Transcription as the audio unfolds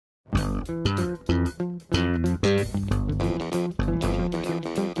Hey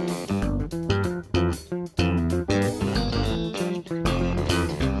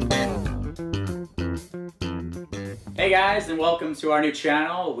guys, and welcome to our new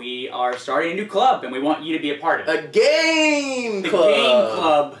channel. We are starting a new club, and we want you to be a part of it. A game club! The game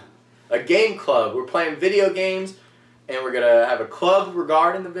club. A game club. We're playing video games, and we're going to have a club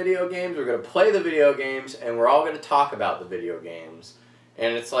regarding the video games. We're going to play the video games, and we're all going to talk about the video games.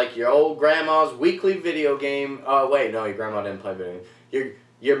 And it's like your old grandma's weekly video game. Oh, wait, no, your grandma didn't play video games.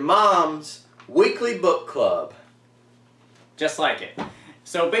 Your mom's weekly book club. Just like it.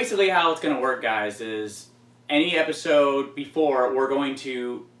 So basically how it's going to work, guys, is any episode before, we're going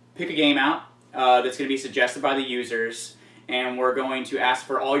to pick a game out that's going to be suggested by the users, and we're going to ask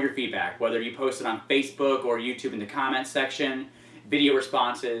for all your feedback, whether you post it on Facebook or YouTube in the comments section, video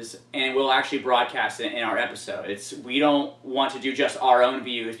responses, and we'll actually broadcast it in our episode. We don't want to do just our own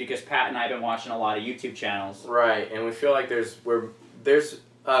views because Pat and I have been watching a lot of YouTube channels. Right, and we feel like there's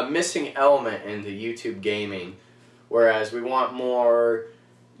a missing element into YouTube gaming, whereas we want more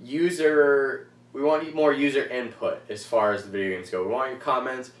user input as far as the video games go. We want your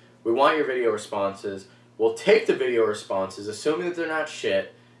comments, we want your video responses. We'll take the video responses, assuming that they're not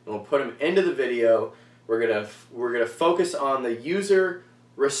shit, and we'll put them into the video. We're gonna focus on the user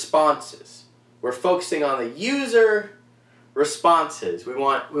responses. We're focusing on the user responses. We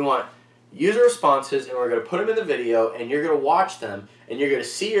want user responses, and we're gonna put them in the video, and you're gonna watch them, and you're gonna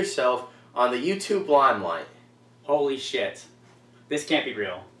see yourself on the YouTube limelight. Holy shit. This can't be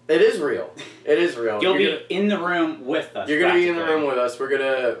real. It is real. It is real. You'll be in the room with us. You're going to be in the room with us.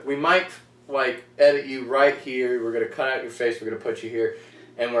 We might, like, edit you right here. We're going to cut out your face. We're going to put you here.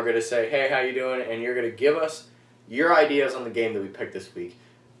 And we're going to say, hey, how you doing? And you're going to give us your ideas on the game that we picked this week.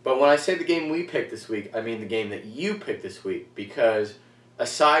 But when I say the game we picked this week, I mean the game that you picked this week. Because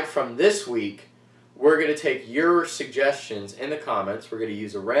aside from this week, we're going to take your suggestions in the comments. We're going to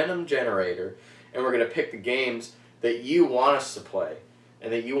use a random generator. And we're going to pick the games that you want us to play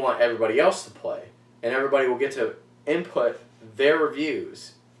and that you want everybody else to play. And everybody will get to input their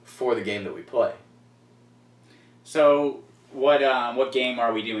reviews for the game that we play. So, what game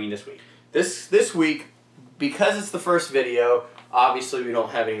are we doing this week? This week, because it's the first video, obviously we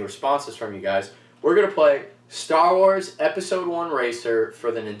don't have any responses from you guys, we're going to play Star Wars Episode 1 Racer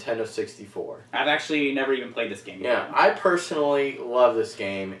for the Nintendo 64. I've actually never even played this game yet. Yeah, I personally love this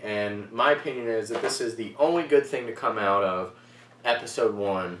game, and my opinion is that this is the only good thing to come out of Episode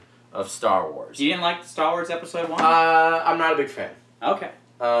 1 of Star Wars. You didn't like Star Wars Episode 1? I'm not a big fan. Okay.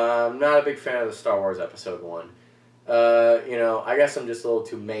 I'm not a big fan of the Star Wars Episode 1. You know, I guess I'm just a little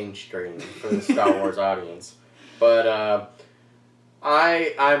too mainstream for the Star Wars audience. But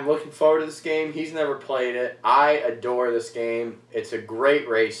I'm looking forward to this game. He's never played it. I adore this game. It's a great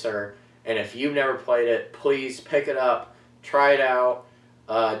racer. And if you've never played it, please pick it up, try it out,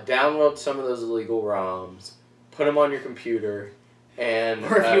 download some of those illegal ROMs, put them on your computer. And,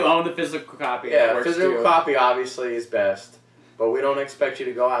 or if you own the physical copy. Yeah, physical copy obviously is best, but we don't expect you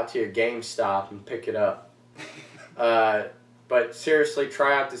to go out to your GameStop and pick it up. But seriously,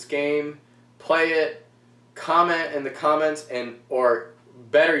 try out this game, play it, comment in the comments, or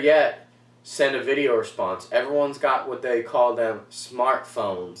better yet, send a video response. Everyone's got what they call them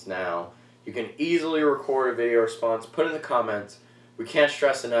smartphones now. You can easily record a video response, put it in the comments. We can't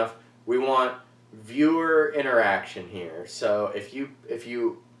stress enough, we want viewer interaction here. So if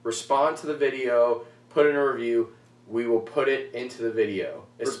you respond to the video, put in a review, we will put it into the video,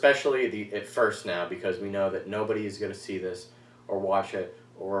 especially at first now, because we know that nobody is going to see this or watch it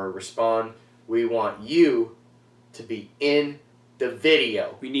or respond. We want you to be in the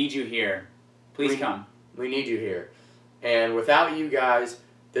video. We need you here. Please come. We need you here. And without you guys,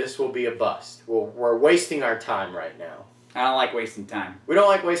 this will be a bust. We're wasting our time right now. I don't like wasting time. We don't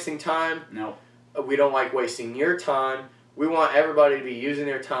like wasting time. No. We don't like wasting your time. We want everybody to be using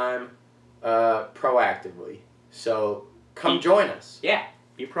their time proactively. So come join us. Yeah,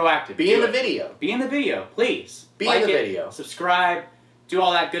 be proactive. Be in the video. Be in the video, please. Be in the video. Subscribe, do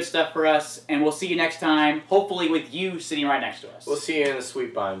all that good stuff for us, and we'll see you next time, hopefully with you sitting right next to us. We'll see you in the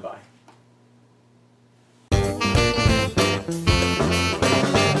sweet by and by.